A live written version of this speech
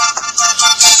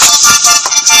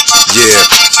Yeah,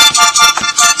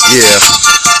 yeah,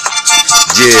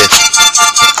 yeah,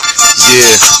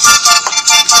 yeah.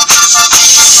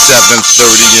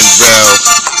 7:30 in Bell,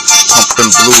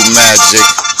 pumping blue magic.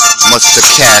 Must have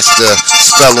cast a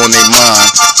spell on their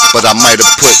mind, but I might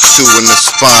have put two in the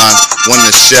spine when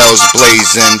the shell's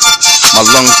blazing. My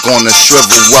lungs gonna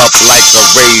shrivel up like a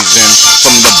raisin.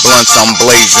 From the blunts I'm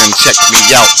blazing, check me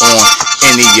out on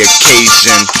any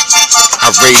occasion. I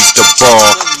raise the bar,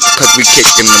 cause we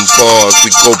kicking them bars.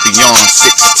 We go beyond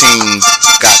 16.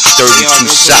 Got 32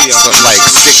 shots of like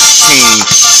 16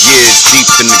 years deep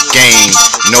in the game.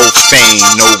 No fame,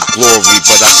 no glory,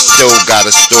 but I still got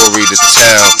a story to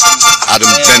tell. I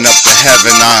done been up to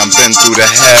heaven, I done been through the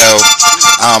hell.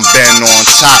 I done been on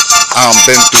top, I done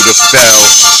been through the fell.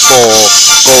 Fall,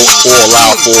 go all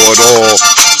out for it all.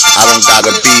 I don't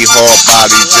gotta be hard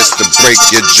body just to break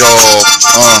your jaw.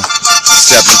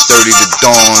 7:30 to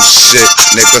dawn, shit,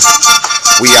 nigga.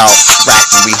 We out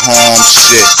rockin', we harm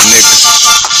shit, nigga.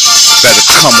 Better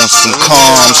come on some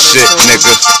calm shit,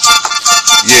 nigga.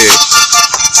 Yeah.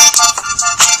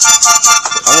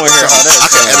 I wanna hear how that I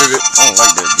can edit it. I don't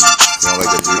like that beat. You don't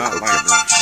like that beat? I don't like that.